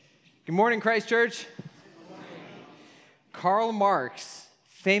Good morning, Christ Church. Karl Marx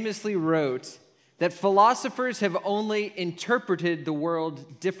famously wrote that philosophers have only interpreted the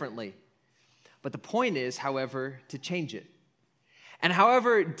world differently. But the point is, however, to change it. And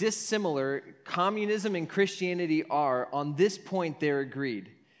however dissimilar communism and Christianity are, on this point they're agreed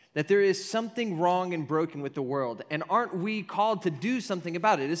that there is something wrong and broken with the world. And aren't we called to do something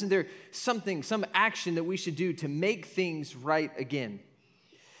about it? Isn't there some action that we should do to make things right again?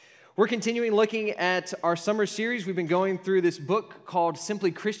 We're continuing looking at our summer series. We've been going through this book called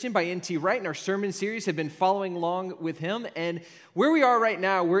Simply Christian by N.T. Wright, and our sermon series have been following along with him. And where we are right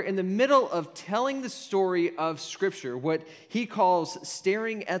now, we're in the middle of telling the story of Scripture, what he calls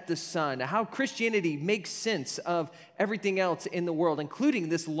staring at the sun, how Christianity makes sense of everything else in the world, including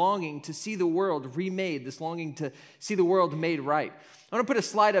this longing to see the world remade, this longing to see the world made right. I want to put a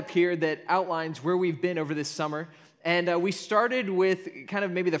slide up here that outlines where we've been over this summer. And we started with kind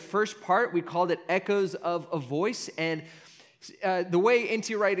of maybe the first part. We called it Echoes of a Voice. And the way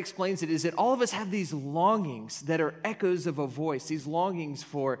N.T. Wright explains it is that all of us have these longings that are echoes of a voice, these longings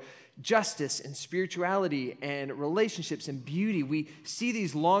for justice and spirituality and relationships and beauty. We see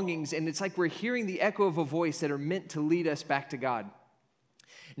these longings, and it's like we're hearing the echo of a voice that are meant to lead us back to God.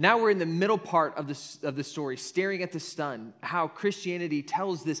 Now we're in the middle part of the story, staring at the sun, how Christianity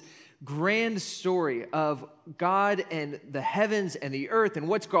tells this grand story of God and the heavens and the earth and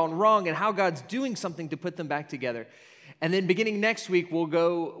what's gone wrong and how God's doing something to put them back together. And then beginning next week,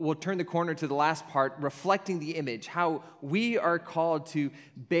 we'll turn the corner to the last part, reflecting the image, how we are called to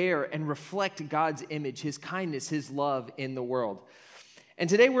bear and reflect God's image, His kindness, His love in the world. And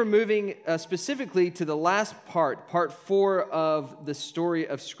today we're moving specifically to the last part 4 of the story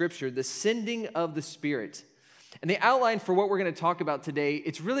of Scripture, the sending of the Spirit. And the outline for what we're going to talk about today,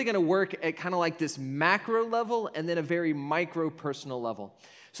 it's really going to work at kind of like this macro level and then a very micro personal level.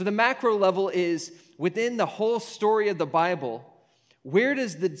 So the macro level is within the whole story of the Bible, where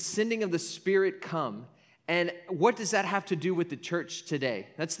does the sending of the Spirit come? And what does that have to do with the church today?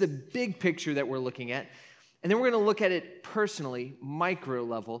 That's the big picture that we're looking at. And then we're going to look at it personally, micro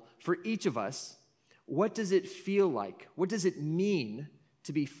level, for each of us. What does it feel like? What does it mean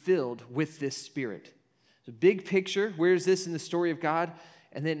to be filled with this Spirit? The big picture, where is this in the story of God?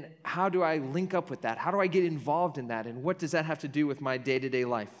 And then how do I link up with that? How do I get involved in that? And what does that have to do with my day-to-day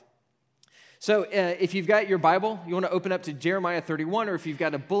life? So if you've got your Bible, you want to open up to Jeremiah 31, or if you've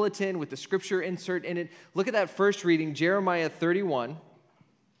got a bulletin with the scripture insert in it, look at that first reading, Jeremiah 31.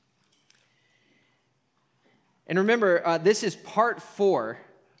 And remember, this is part 4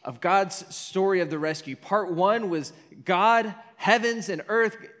 of God's story of the rescue. Part 1 was God, heavens and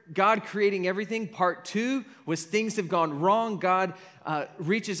earth, God creating everything. Part 2 was things have gone wrong. God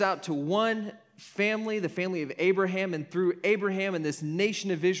reaches out to one family, the family of Abraham, and through Abraham and this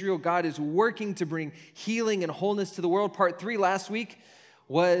nation of Israel, God is working to bring healing and wholeness to the world. Part 3 last week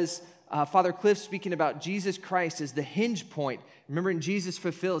was Father Cliff speaking about Jesus Christ as the hinge point. Remembering Jesus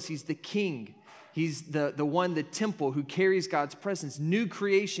fulfills, He's the King. He's the one, the temple, who carries God's presence. New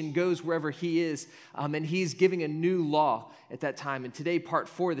creation goes wherever He is, and He's giving a new law at that time. And today, part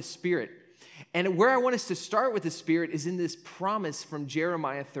 4, the Spirit. And where I want us to start with the Spirit is in this promise from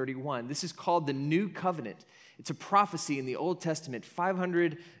Jeremiah 31. This is called the New Covenant. It's a prophecy in the Old Testament,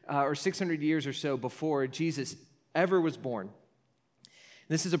 500 or 600 years or so before Jesus ever was born.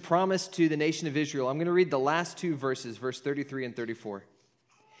 This is a promise to the nation of Israel. I'm going to read the last 2 verses, verse 33 and 34.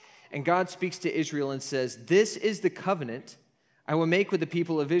 And God speaks to Israel and says, "This is the covenant I will make with the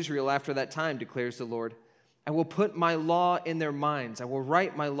people of Israel after that time, declares the Lord. I will put my law in their minds. I will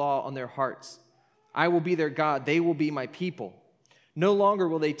write my law on their hearts. I will be their God. They will be my people. No longer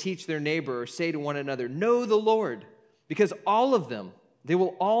will they teach their neighbor or say to one another, 'Know the Lord,' because all of them, they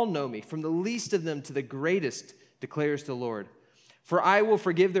will all know me, from the least of them to the greatest, declares the Lord. For I will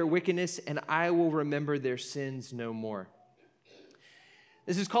forgive their wickedness and I will remember their sins no more."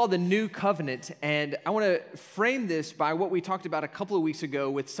 This is called the New Covenant, and I want to frame this by what we talked about a couple of weeks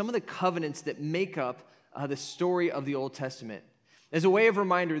ago with some of the covenants that make up the story of the Old Testament. As a way of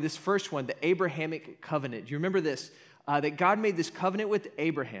reminder, this first one, the Abrahamic covenant. Do you remember this? That God made this covenant with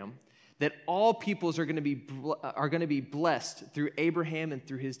Abraham, that all peoples are going to be blessed through Abraham and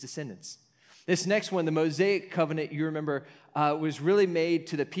through his descendants. This next one, the Mosaic covenant, you remember, was really made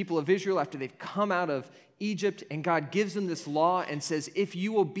to the people of Israel after they've come out of Egypt, and God gives them this law and says, if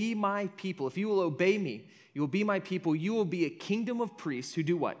you will be my people, if you will obey me, you will be my people, you will be a kingdom of priests who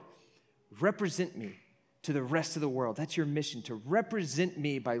do what? Represent me to the rest of the world. That's your mission, to represent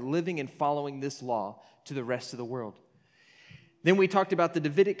me by living and following this law to the rest of the world. Then we talked about the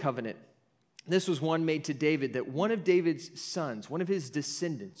Davidic covenant. This was one made to David, that one of David's sons, one of his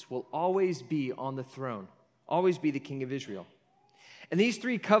descendants, will always be on the throne, always be the king of Israel. And these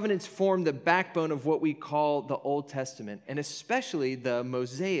three covenants form the backbone of what we call the Old Testament, and especially the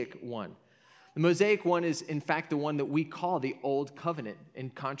Mosaic one. The Mosaic one is, in fact, the one that we call the Old Covenant, in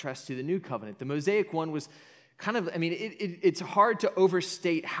contrast to the New Covenant. The Mosaic one was kind of, it's hard to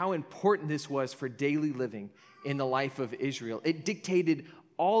overstate how important this was for daily living in the life of Israel. It dictated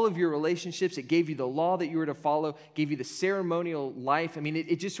all of your relationships. It gave you the law that you were to follow, gave you the ceremonial life.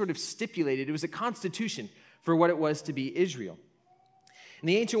 It just sort of stipulated. It was a constitution for what it was to be Israel. In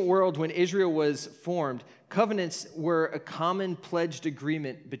the ancient world, when Israel was formed, covenants were a common pledged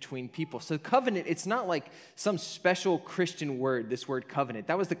agreement between people. So covenant, it's not like some special Christian word, this word covenant.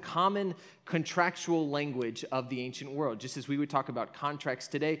 That was the common contractual language of the ancient world. Just as we would talk about contracts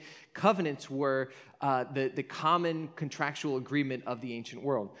today, covenants were the common contractual agreement of the ancient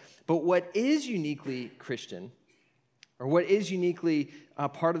world. But what is uniquely Christian, or what is uniquely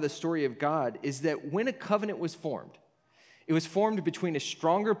part of the story of God, is that when a covenant was formed, it was formed between a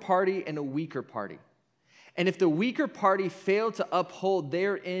stronger party and a weaker party. And if the weaker party failed to uphold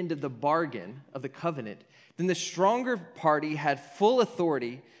their end of the bargain of the covenant, then the stronger party had full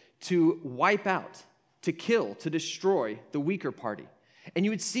authority to wipe out, to kill, to destroy the weaker party. And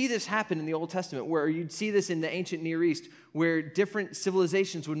you would see this happen in the Old Testament, where you'd see this in the ancient Near East, where different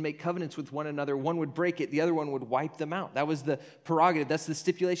civilizations would make covenants with one another. One would break it, the other one would wipe them out. That was the prerogative, that's the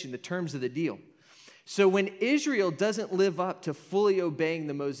stipulation, the terms of the deal. So when Israel doesn't live up to fully obeying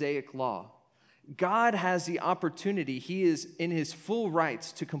the Mosaic law, God has the opportunity, he is in his full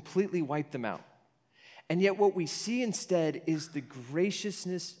rights to completely wipe them out. And yet what we see instead is the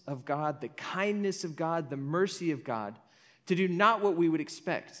graciousness of God, the kindness of God, the mercy of God, to do not what we would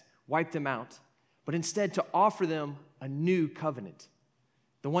expect, wipe them out, but instead to offer them a new covenant,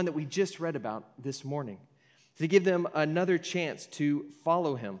 the one that we just read about this morning, to give them another chance to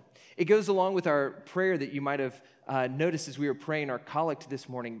follow him. It goes along with our prayer that you might have noticed as we were praying our collect this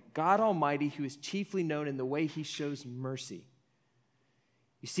morning. God Almighty, who is chiefly known in the way he shows mercy.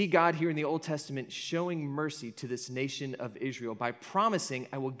 You see God here in the Old Testament showing mercy to this nation of Israel by promising,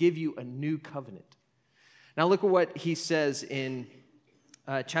 I will give you a new covenant. Now look at what he says in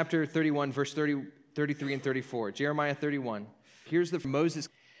chapter 31, verse 33 and 34. Jeremiah 31. Here's the Moses.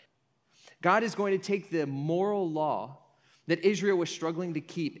 God is going to take the moral law that Israel was struggling to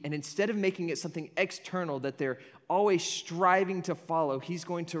keep, and instead of making it something external that they're always striving to follow, he's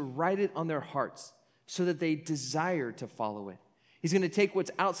going to write it on their hearts so that they desire to follow it. He's going to take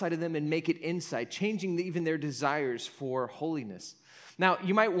what's outside of them and make it inside, changing even their desires for holiness. Now,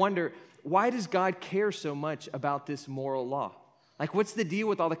 you might wonder, why does God care so much about this moral law? Like, what's the deal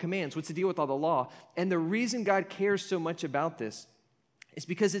with all the commands? What's the deal with all the law? And the reason God cares so much about this is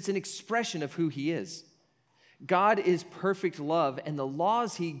because it's an expression of who he is. God is perfect love, and the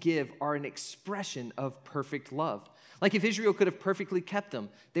laws he gives are an expression of perfect love. Like if Israel could have perfectly kept them,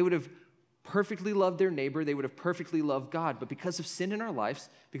 they would have perfectly loved their neighbor, they would have perfectly loved God. But because of sin in our lives,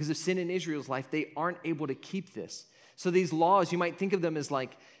 because of sin in Israel's life, they aren't able to keep this. So these laws, you might think of them as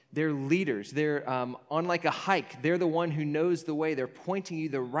like they're leaders. They're on like a hike. They're the one who knows the way. They're pointing you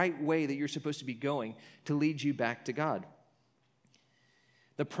the right way that you're supposed to be going to lead you back to God.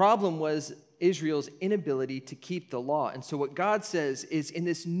 The problem was Israel's inability to keep the law. And so what God says is, in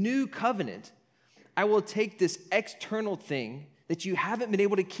this new covenant, I will take this external thing that you haven't been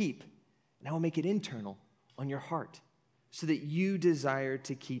able to keep, and I will make it internal on your heart so that you desire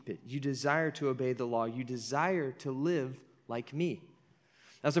to keep it. You desire to obey the law. You desire to live like me.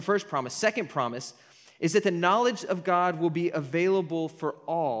 That's the first promise. Second promise is that the knowledge of God will be available for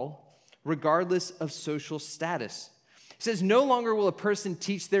all, regardless of social status. It says, no longer will a person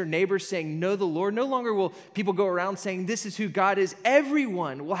teach their neighbor saying, know the Lord. No longer will people go around saying, this is who God is.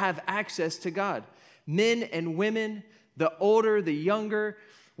 Everyone will have access to God. Men and women, the older, the younger,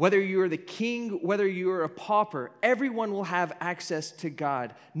 whether you're the king, whether you're a pauper, everyone will have access to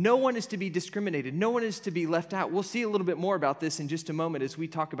God. No one is to be discriminated. No one is to be left out. We'll see a little bit more about this in just a moment as we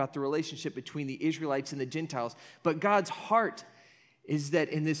talk about the relationship between the Israelites and the Gentiles. But God's heart is that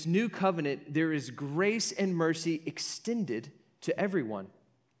in this new covenant, there is grace and mercy extended to everyone.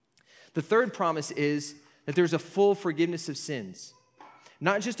 The third promise is that there's a full forgiveness of sins.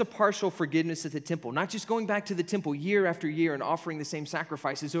 Not just a partial forgiveness at the temple, not just going back to the temple year after year and offering the same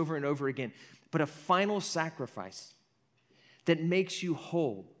sacrifices over and over again, but a final sacrifice that makes you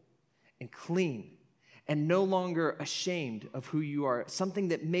whole and clean and no longer ashamed of who you are, something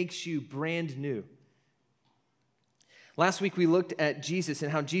that makes you brand new. Last week we looked at Jesus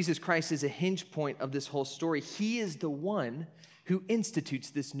and how Jesus Christ is a hinge point of this whole story. He is the one who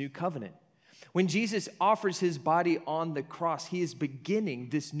institutes this new covenant. When Jesus offers his body on the cross, he is beginning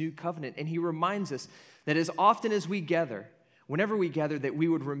this new covenant, and he reminds us that as often as we gather, whenever we gather, that we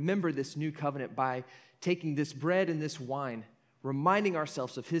would remember this new covenant by taking this bread and this wine, reminding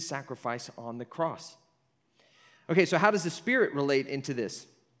ourselves of his sacrifice on the cross. Okay, so how does the Spirit relate into this?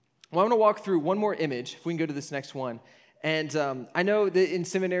 Well, I want to walk through one more image, if we can go to this next one. And I know that in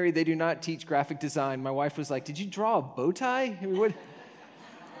seminary, they do not teach graphic design. My wife was like, did you draw a bow tie? I mean, what?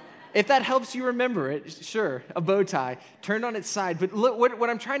 If that helps you remember it, sure, a bow tie, turned on its side. But look, what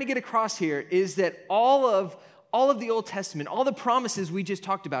I'm trying to get across here is that all of the Old Testament, all the promises we just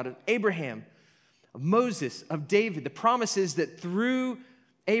talked about, of Abraham, of Moses, of David, the promises that through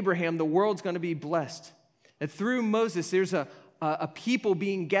Abraham, the world's going to be blessed. That through Moses, there's a people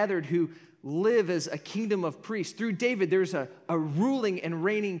being gathered who live as a kingdom of priests. Through David, there's a ruling and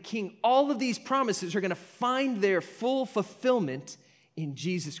reigning king. All of these promises are going to find their full fulfillment in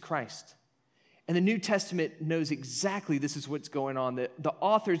Jesus Christ. And the New Testament knows exactly this is what's going on. The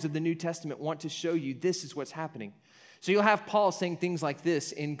authors of the New Testament want to show you this is what's happening. So you'll have Paul saying things like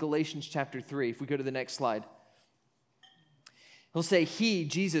this in Galatians chapter 3. If we go to the next slide. He'll say, he,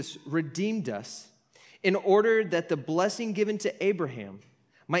 Jesus, redeemed us in order that the blessing given to Abraham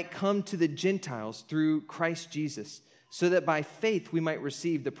might come to the Gentiles through Christ Jesus, so that by faith we might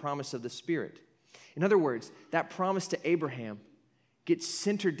receive the promise of the Spirit. In other words, that promise to Abraham gets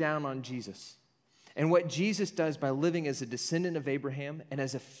centered down on Jesus. And what Jesus does by living as a descendant of Abraham and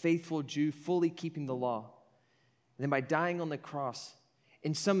as a faithful Jew, fully keeping the law, and then by dying on the cross,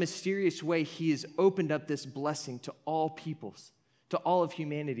 in some mysterious way, he has opened up this blessing to all peoples, to all of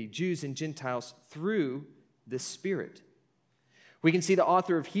humanity, Jews and Gentiles, through the Spirit. We can see the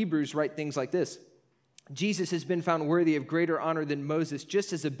author of Hebrews write things like this. Jesus has been found worthy of greater honor than Moses,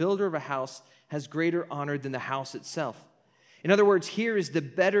 just as a builder of a house has greater honor than the house itself. In other words, here is the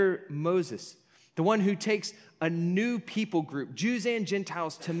better Moses, the one who takes a new people group, Jews and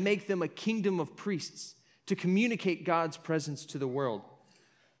Gentiles, to make them a kingdom of priests, to communicate God's presence to the world.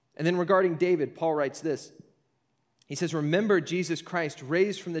 And then regarding David, Paul writes this. He says, remember Jesus Christ,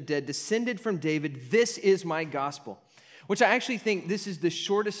 raised from the dead, descended from David, this is my gospel. Which I actually think this is the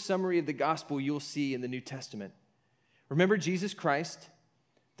shortest summary of the gospel you'll see in the New Testament. Remember Jesus Christ,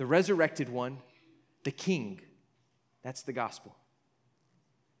 the resurrected one, the king. That's the gospel.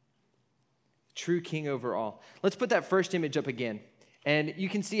 True king over all. Let's put that first image up again. And you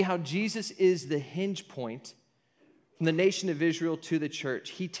can see how Jesus is the hinge point from the nation of Israel to the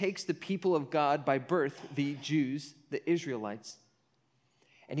church. He takes the people of God by birth, the Jews, the Israelites,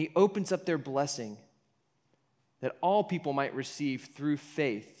 and he opens up their blessing that all people might receive through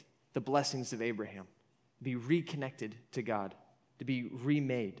faith the blessings of Abraham, be reconnected to God, to be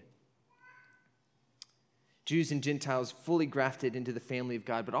remade. Jews and Gentiles fully grafted into the family of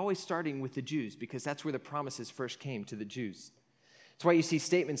God, but always starting with the Jews, because that's where the promises first came to the Jews. That's why you see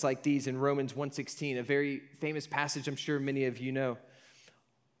statements like these in Romans 1:16, a very famous passage I'm sure many of you know.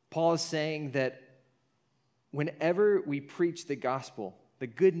 Paul is saying that whenever we preach the gospel, the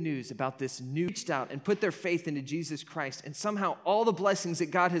good news about this new, reached out and put their faith into Jesus Christ, and somehow all the blessings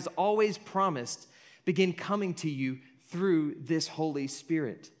that God has always promised begin coming to you through this Holy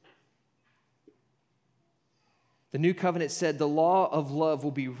Spirit. The new covenant said the law of love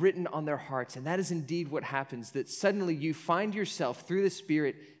will be written on their hearts, and that is indeed what happens, that suddenly you find yourself through the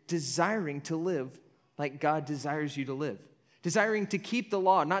Spirit desiring to live like God desires you to live. Desiring to keep the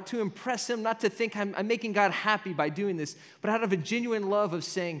law, not to impress him, not to think I'm making God happy by doing this, but out of a genuine love of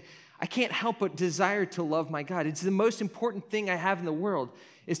saying, I can't help but desire to love my God. It's the most important thing I have in the world,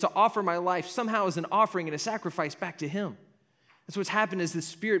 is to offer my life somehow as an offering and a sacrifice back to him. That's what's happened as the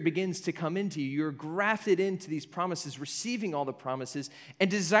Spirit begins to come into you. You're grafted into these promises, receiving all the promises,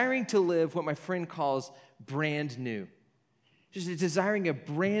 and desiring to live what my friend calls brand new. Just desiring a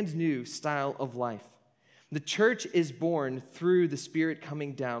brand new style of life. The church is born through the Spirit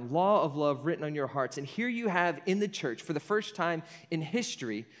coming down, law of love written on your hearts. And here you have in the church, for the first time in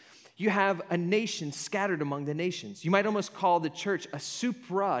history, you have a nation scattered among the nations. You might almost call the church a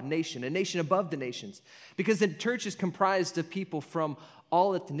supra nation, a nation above the nations, because the church is comprised of people from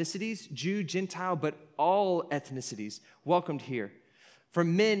all ethnicities, Jew, Gentile, but all ethnicities welcomed here,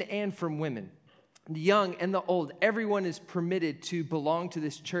 from men and from women. The young and the old, everyone is permitted to belong to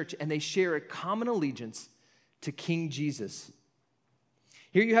this church, and they share a common allegiance to King Jesus.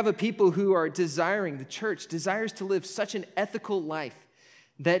 Here you have a people who are desiring, the church desires to live such an ethical life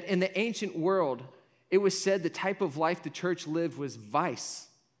that in the ancient world, it was said the type of life the church lived was vice,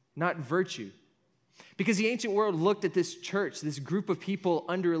 not virtue. Because the ancient world looked at this church, this group of people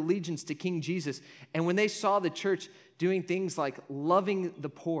under allegiance to King Jesus, and when they saw the church doing things like loving the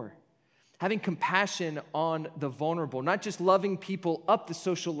poor, having compassion on the vulnerable, not just loving people up the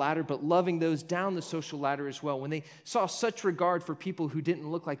social ladder, but loving those down the social ladder as well. When they saw such regard for people who didn't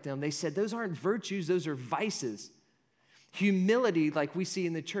look like them, they said, those aren't virtues, those are vices. Humility, like we see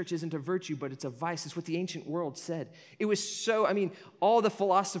in the church, isn't a virtue, but it's a vice. It's what the ancient world said. It was so, all the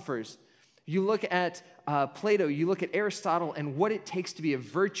philosophers, you look at Plato, you look at Aristotle, and what it takes to be a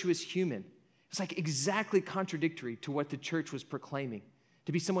virtuous human. It's like exactly contradictory to what the church was proclaiming.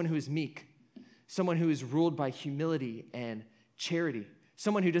 To be someone who is meek, someone who is ruled by humility and charity,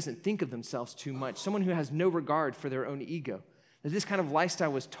 someone who doesn't think of themselves too much, someone who has no regard for their own ego. That this kind of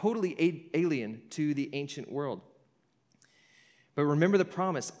lifestyle was totally alien to the ancient world. But remember the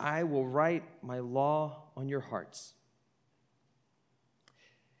promise, I will write my law on your hearts.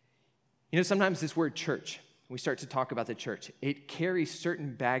 Sometimes this word church, we start to talk about the church, it carries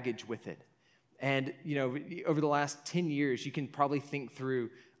certain baggage with it. And, over the last 10 years, you can probably think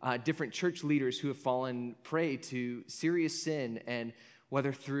through different church leaders who have fallen prey to serious sin, and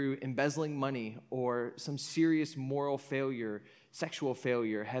whether through embezzling money or some serious moral failure, sexual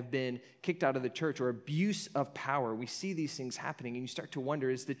failure, have been kicked out of the church, or abuse of power. We see these things happening, and you start to wonder,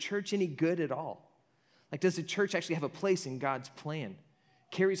 is the church any good at all? Like, does the church actually have a place in God's plan?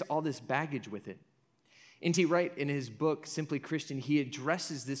 Carries all this baggage with it. N.T. Wright, in his book, Simply Christian, he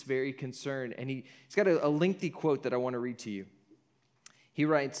addresses this very concern, and he's got a lengthy quote that I want to read to you. He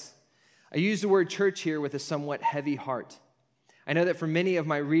writes, I use the word church here with a somewhat heavy heart. I know that for many of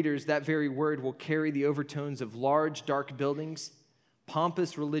my readers, that very word will carry the overtones of large, dark buildings,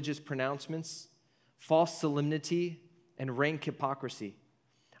 pompous religious pronouncements, false solemnity, and rank hypocrisy.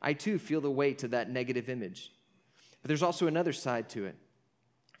 I too feel the weight of that negative image. But there's also another side to it.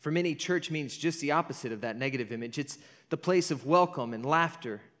 For many, church means just the opposite of that negative image. It's the place of welcome and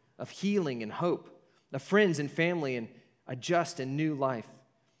laughter, of healing and hope, of friends and family and a just and new life.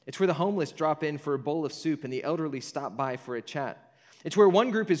 It's where the homeless drop in for a bowl of soup and the elderly stop by for a chat. It's where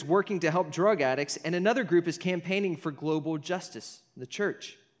one group is working to help drug addicts and another group is campaigning for global justice, the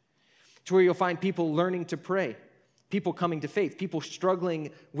church. It's where you'll find people learning to pray, people coming to faith, people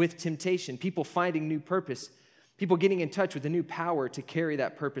struggling with temptation, people finding new purpose, people getting in touch with a new power to carry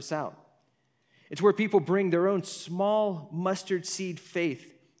that purpose out. It's where people bring their own small mustard seed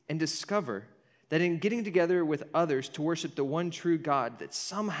faith and discover that in getting together with others to worship the one true God, that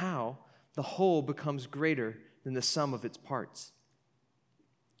somehow the whole becomes greater than the sum of its parts.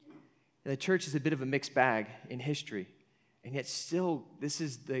 And the church is a bit of a mixed bag in history, and yet still this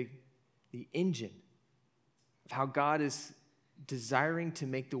is the engine of how God is desiring to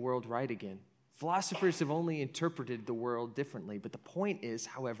make the world right again. Philosophers have only interpreted the world differently, but the point is,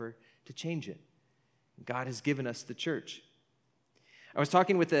 however, to change it. God has given us the church. I was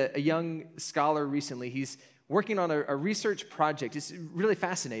talking with a young scholar recently. He's working on a research project. It's really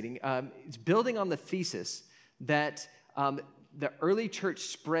fascinating. It's building on the thesis that the early church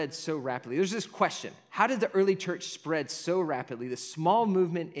spread so rapidly. There's this question: how did the early church spread so rapidly? This small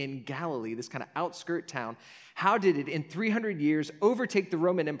movement in Galilee, this kind of outskirt town, how did it in 300 years overtake the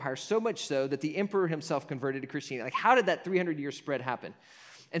Roman Empire so much so that the emperor himself converted to Christianity? Like, how did that 300-year spread happen?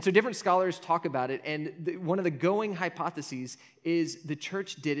 And so different scholars talk about it, and one of the going hypotheses is the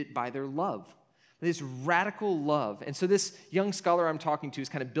church did it by their love, this radical love. And so this young scholar I'm talking to is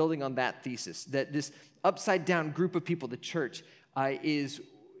kind of building on that thesis, that this upside-down group of people, the church, is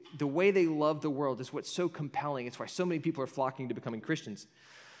the way they love the world is what's so compelling. It's why so many people are flocking to becoming Christians.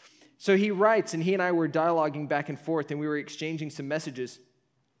 So he writes, and he and I were dialoguing back and forth, and we were exchanging some messages.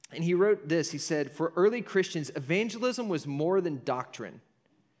 And he wrote this. He said, for early Christians, evangelism was more than doctrine.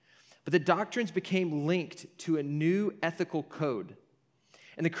 But the doctrines became linked to a new ethical code.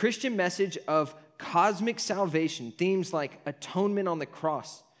 And the Christian message of cosmic salvation, themes like atonement on the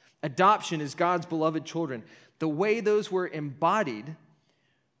cross, adoption as God's beloved children, the way those were embodied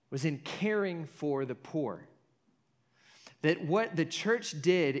was in caring for the poor. That what the church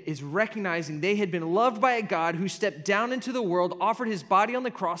did is recognizing they had been loved by a God who stepped down into the world, offered his body on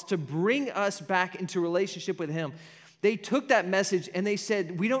the cross to bring us back into relationship with him. They took that message and they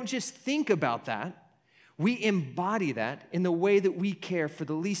said, we don't just think about that, we embody that in the way that we care for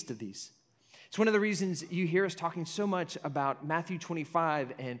the least of these. It's one of the reasons you hear us talking so much about Matthew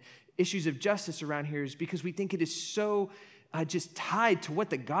 25 and issues of justice around here, is because we think it is so just tied to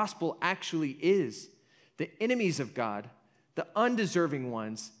what the gospel actually is. The enemies of God, the undeserving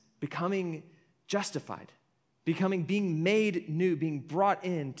ones, becoming justified, being made new, being brought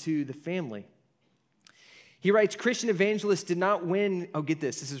into the family. He writes, Christian evangelists did not win, get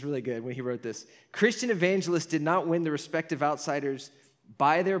this is really good when he wrote this. Christian evangelists did not win the respect of outsiders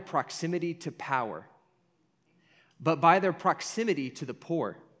by their proximity to power, but by their proximity to the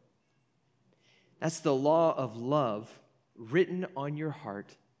poor. That's the law of love written on your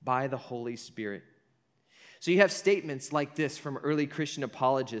heart by the Holy Spirit. So you have statements like this from early Christian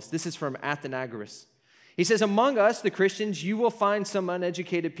apologists. This is from Athenagoras. He says, among us, the Christians, you will find some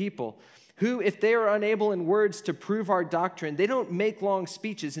uneducated people who, if they are unable in words to prove our doctrine, they don't make long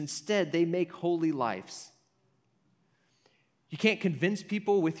speeches. Instead, they make holy lives. You can't convince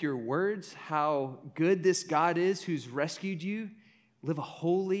people with your words how good this God is who's rescued you. Live a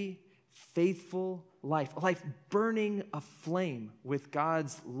holy, faithful life, a life burning aflame with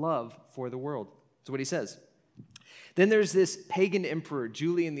God's love for the world. That's what he says. Then there's this pagan emperor,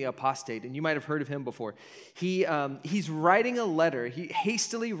 Julian the Apostate, and you might have heard of him before. He's writing a letter. He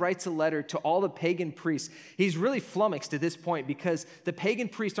hastily writes a letter to all the pagan priests. He's really flummoxed at this point because the pagan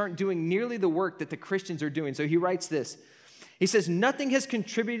priests aren't doing nearly the work that the Christians are doing. So he writes this. He says, nothing has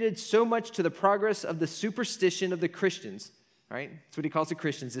contributed so much to the progress of the superstition of the Christians, right? That's what he calls the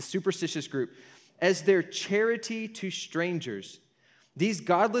Christians, this superstitious group, as their charity to strangers. These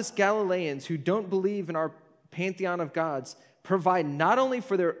godless Galileans who don't believe in our pantheon of gods provide not only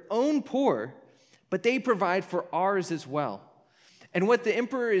for their own poor, but they provide for ours as well. And what the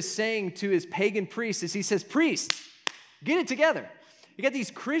emperor is saying to his pagan priests is he says, priests, get it together. You got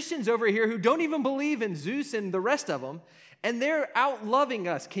these Christians over here who don't even believe in Zeus and the rest of them, and they're out loving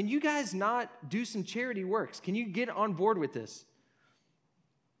us. Can you guys not do some charity works? Can you get on board with this?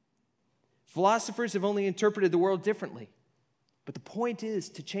 Philosophers have only interpreted the world differently, but the point is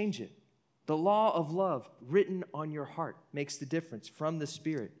to change it. The law of love written on your heart makes the difference from the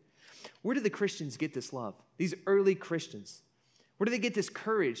Spirit. Where do the Christians get this love? These early Christians. Where do they get this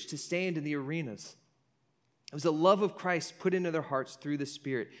courage to stand in the arenas? It was the love of Christ put into their hearts through the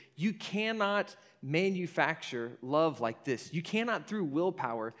Spirit. You cannot manufacture love like this. You cannot, through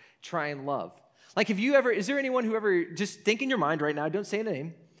willpower, try and love. Like, is there anyone who ever, just think in your mind right now, don't say a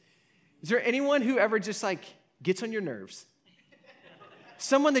name. Is there anyone who ever just gets on your nerves?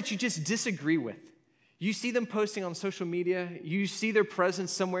 Someone that you just disagree with. You see them posting on social media. You see their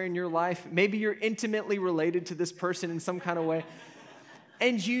presence somewhere in your life. Maybe you're intimately related to this person in some kind of way.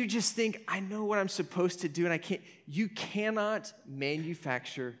 And you just think, I know what I'm supposed to do, and I can't. You cannot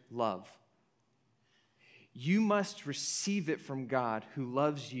manufacture love. You must receive it from God who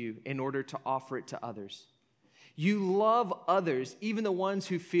loves you in order to offer it to others. You love others, even the ones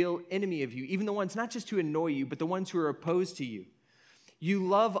who feel enemy of you, even the ones not just who annoy you, but the ones who are opposed to you. You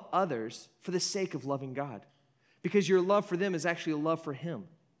love others for the sake of loving God, because your love for them is actually a love for Him.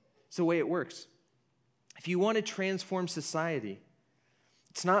 It's the way it works. If you want to transform society,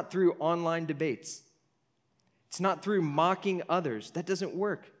 it's not through online debates. It's not through mocking others. That doesn't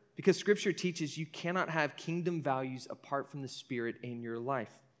work, because Scripture teaches you cannot have kingdom values apart from the Spirit in your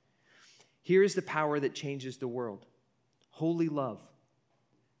life. Here is the power that changes the world: holy love,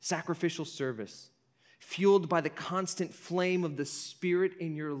 sacrificial service, fueled by the constant flame of the Spirit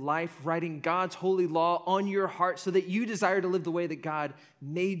in your life, writing God's holy law on your heart so that you desire to live the way that God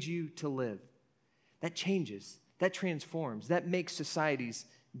made you to live. That changes, that transforms, that makes societies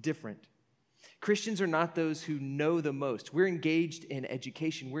different. Christians are not those who know the most. We're engaged in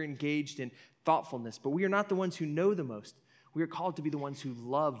education, we're engaged in thoughtfulness, but we are not the ones who know the most. We are called to be the ones who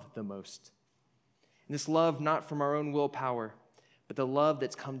love the most. And this love not from our own willpower, but the love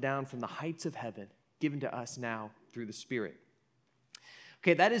that's come down from the heights of heaven, given to us now through the Spirit.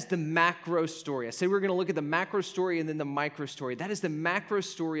 Okay, that is the macro story. I said we're going to look at the macro story and then the micro story. That is the macro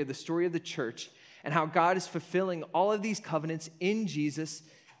story of the church and how God is fulfilling all of these covenants in Jesus,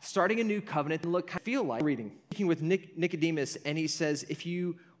 starting a new covenant. And look, I feel like reading. Speaking with Nicodemus, and he says, if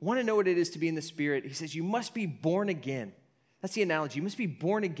you want to know what it is to be in the Spirit, he says, you must be born again. That's the analogy. You must be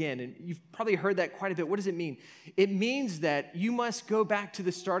born again. And you've probably heard that quite a bit. What does it mean? It means that you must go back to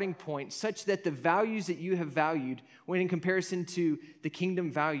the starting point such that the values that you have valued, when in comparison to the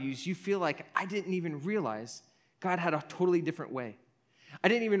kingdom values, you feel like, I didn't even realize God had a totally different way. I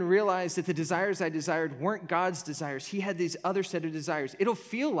didn't even realize that the desires I desired weren't God's desires. He had these other set of desires. It'll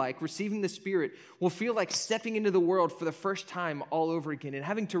feel like receiving the Spirit will feel like stepping into the world for the first time all over again and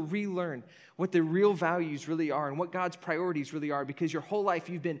having to relearn what the real values really are and what God's priorities really are, because your whole life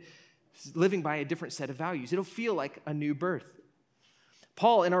you've been living by a different set of values. It'll feel like a new birth.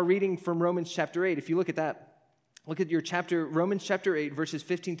 Paul, in our reading from Romans chapter 8, if you look at that, look at your chapter, Romans chapter 8, verses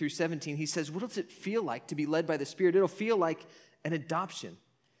 15 through 17, he says, what does it feel like to be led by the Spirit? It'll feel like an adoption.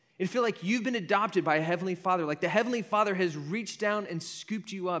 It'll feel like you've been adopted by a Heavenly Father, like the Heavenly Father has reached down and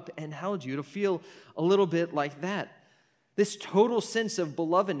scooped you up and held you. It'll feel a little bit like that. This total sense of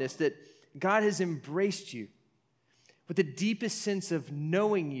belovedness that God has embraced you with the deepest sense of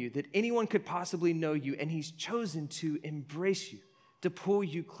knowing you that anyone could possibly know you, and He's chosen to embrace you, to pull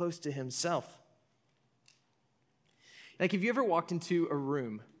you close to Himself. Like, have you ever walked into a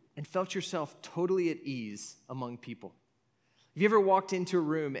room and felt yourself totally at ease among people? Have you ever walked into a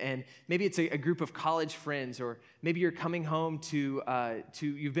room and maybe it's a group of college friends, or maybe you're coming home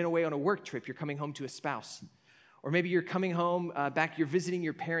you've been away on a work trip, you're coming home to a spouse, or maybe you're coming home you're visiting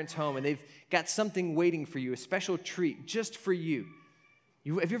your parents' home and they've got something waiting for you, a special treat just for you.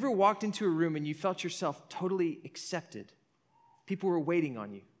 Have you ever walked into a room and you felt yourself totally accepted? People were waiting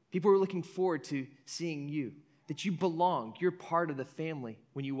on you. People were looking forward to seeing you, that you belong, you're part of the family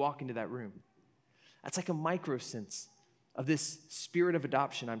when you walk into that room. That's like a micro sense of this spirit of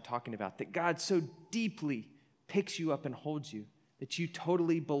adoption I'm talking about, that God so deeply picks you up and holds you, that you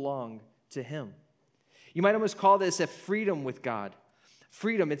totally belong to him. You might almost call this a freedom with God.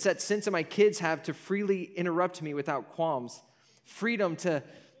 Freedom, it's that sense that my kids have to freely interrupt me without qualms. Freedom to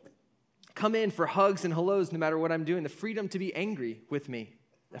come in for hugs and hellos no matter what I'm doing. The freedom to be angry with me.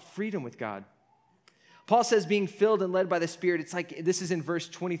 The freedom with God. Paul says being filled and led by the Spirit, it's like, this is in verse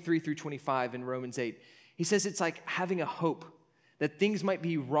 23 through 25 in Romans 8. He says it's like having a hope that things might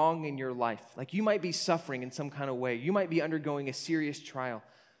be wrong in your life. Like you might be suffering in some kind of way. You might be undergoing a serious trial.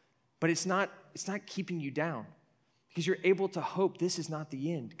 But it's not keeping you down, because you're able to hope this is not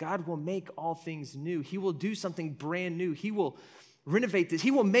the end. God will make all things new. He will do something brand new. He will renovate this.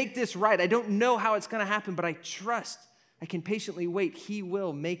 He will make this right. I don't know how it's going to happen, but I trust. I can patiently wait. He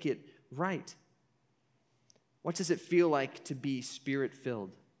will make it right. What does it feel like to be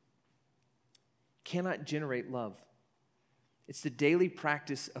Spirit-filled? Cannot generate love. It's the daily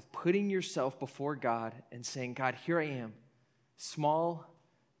practice of putting yourself before God and saying, God, here I am, small,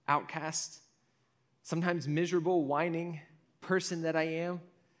 outcast, sometimes miserable, whining person that I am.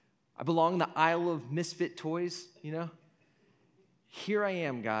 I belong in the aisle of misfit toys, Here I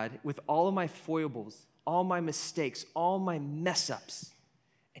am, God, with all of my foibles, all my mistakes, all my mess-ups,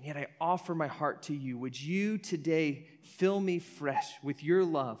 and yet I offer my heart to you. Would you today fill me fresh with your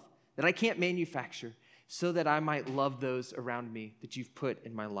love that I can't manufacture, so that I might love those around me that you've put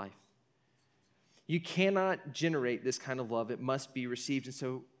in my life? You cannot generate this kind of love. It must be received. And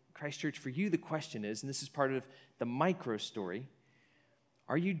so, Christ Church, for you, the question is, and this is part of the micro story,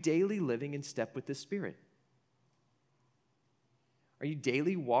 are you daily living in step with the Spirit? Are you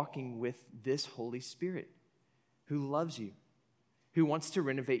daily walking with this Holy Spirit who loves you, who wants to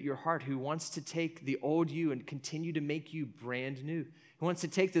renovate your heart, who wants to take the old you and continue to make you brand new, who wants to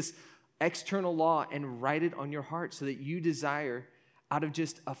take this external law and write it on your heart so that you desire, out of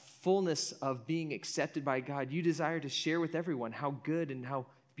just a fullness of being accepted by God, you desire to share with everyone how good and how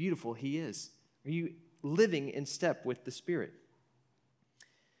beautiful he is? Are you living in step with the Spirit?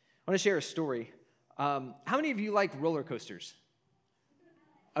 I want to share a story. How many of you like roller coasters?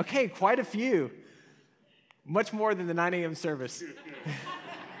 Okay, quite a few. Much more than the 9 a.m. service.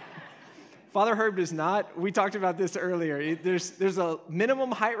 Father Herb does not. We talked about this earlier. There's a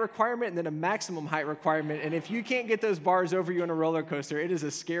minimum height requirement and then a maximum height requirement. And if you can't get those bars over you on a roller coaster, it is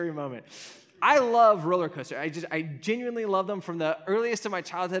a scary moment. I love roller coasters. I genuinely love them from the earliest of my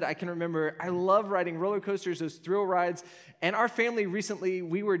childhood. I can remember I love riding roller coasters, those thrill rides. And our family recently,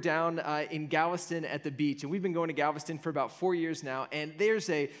 we were down in Galveston at the beach, and we've been going to Galveston for about 4 years now. And there's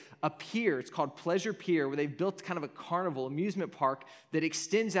a pier, it's called Pleasure Pier, where they've built kind of a carnival amusement park that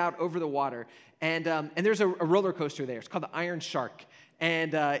extends out over the water. And there's a roller coaster there. It's called the Iron Shark.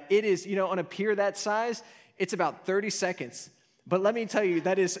 And it is, on a pier that size, it's about 30 seconds. But let me tell you,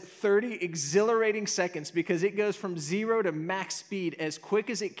 that is 30 exhilarating seconds, because it goes from 0 to max speed as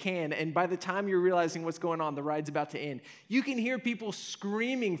quick as it can. And by the time you're realizing what's going on, the ride's about to end. You can hear people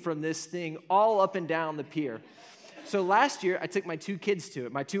screaming from this thing all up and down the pier. So last year, I took my 2 kids to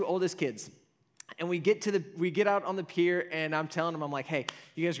it, my 2 oldest kids. And we get out on the pier, and I'm telling them, I'm like, hey,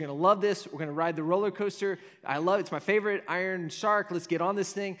 you guys are going to love this. We're going to ride the roller coaster. I love it. It's my favorite, Iron Shark. Let's get on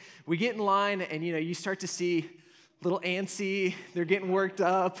this thing. We get in line, and, you start to see little antsy, they're getting worked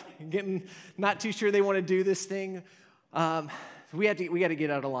up, getting not too sure they want to do this thing. We got to get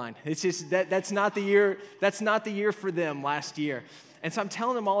out of line. It's just that's not the year for them last year. And so I'm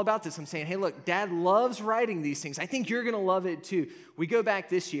telling them all about this. I'm saying, hey, look, Dad loves riding these things. I think you're going to love it too. We go back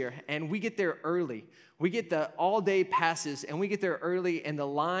this year, and we get there early. We get the all-day passes, and we get there early, and the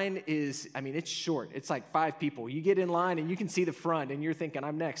line is, it's short. It's like 5 people. You get in line, and you can see the front, and you're thinking,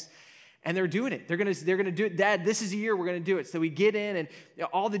 I'm next. And they're doing it. They're gonna do it. Dad, this is the year we're gonna do it. So we get in, and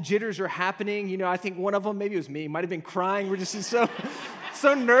all the jitters are happening. I think one of them, maybe it was me, might have been crying. We're just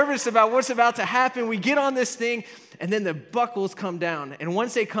so nervous about what's about to happen. We get on this thing, and then the buckles come down. And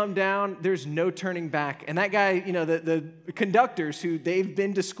once they come down, there's no turning back. And that guy, the conductors who they've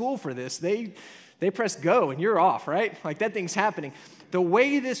been to school for this, they press go, and you're off, right? Like that thing's happening. The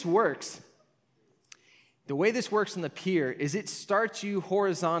way this works, The way this works on the pier is it starts you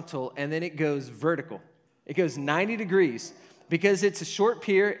horizontal and then it goes vertical. It goes 90 degrees because it's a short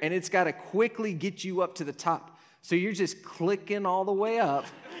pier and it's got to quickly get you up to the top. So you're just clicking all the way up.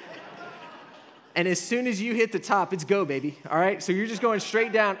 And as soon as you hit the top, it's go, baby. All right? So you're just going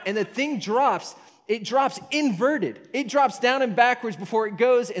straight down and the thing drops. It drops inverted. It drops down and backwards before it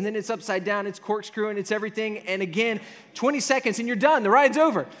goes, and then it's upside down, it's corkscrewing, it's everything. And again, 20 seconds and you're done. The ride's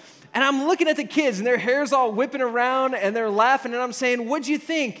over. And I'm looking at the kids, and their hair's all whipping around, and they're laughing, and I'm saying, what'd you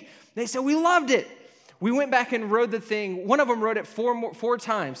think? They said, we loved it. We went back and rode the thing. One of them rode it four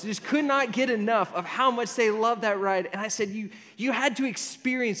times. They just could not get enough of how much they loved that ride. And I said, you had to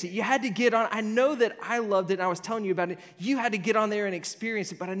experience it. You had to get on. I know that I loved it, and I was telling you about it. You had to get on there and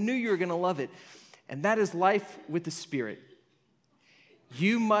experience it, but I knew you were going to love it. And that is life with the Spirit.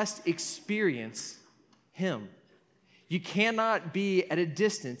 You must experience Him. You cannot be at a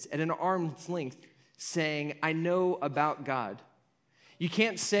distance, at an arm's length, saying, I know about God. You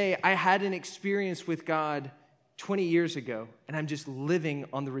can't say, I had an experience with God 20 years ago, and I'm just living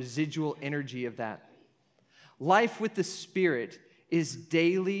on the residual energy of that. Life with the Spirit is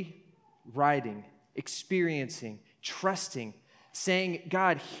daily riding, experiencing, trusting, saying,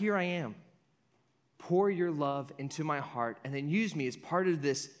 God, here I am. Pour your love into my heart, and then use me as part of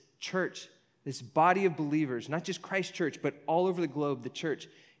this church, this body of believers, not just Christ Church, but all over the globe, the church.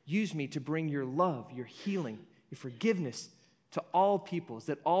 Use me to bring your love, your healing, your forgiveness to all peoples,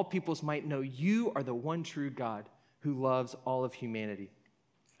 that all peoples might know you are the one true God who loves all of humanity.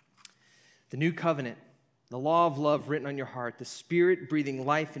 The new covenant, the law of love written on your heart, the Spirit breathing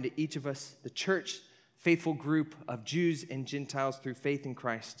life into each of us, the church, faithful group of Jews and Gentiles through faith in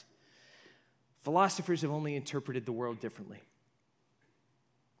Christ. Philosophers have only interpreted the world differently.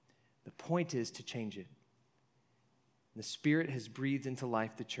 The point is to change it. The Spirit has breathed into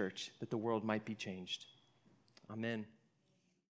life the church that the world might be changed. Amen.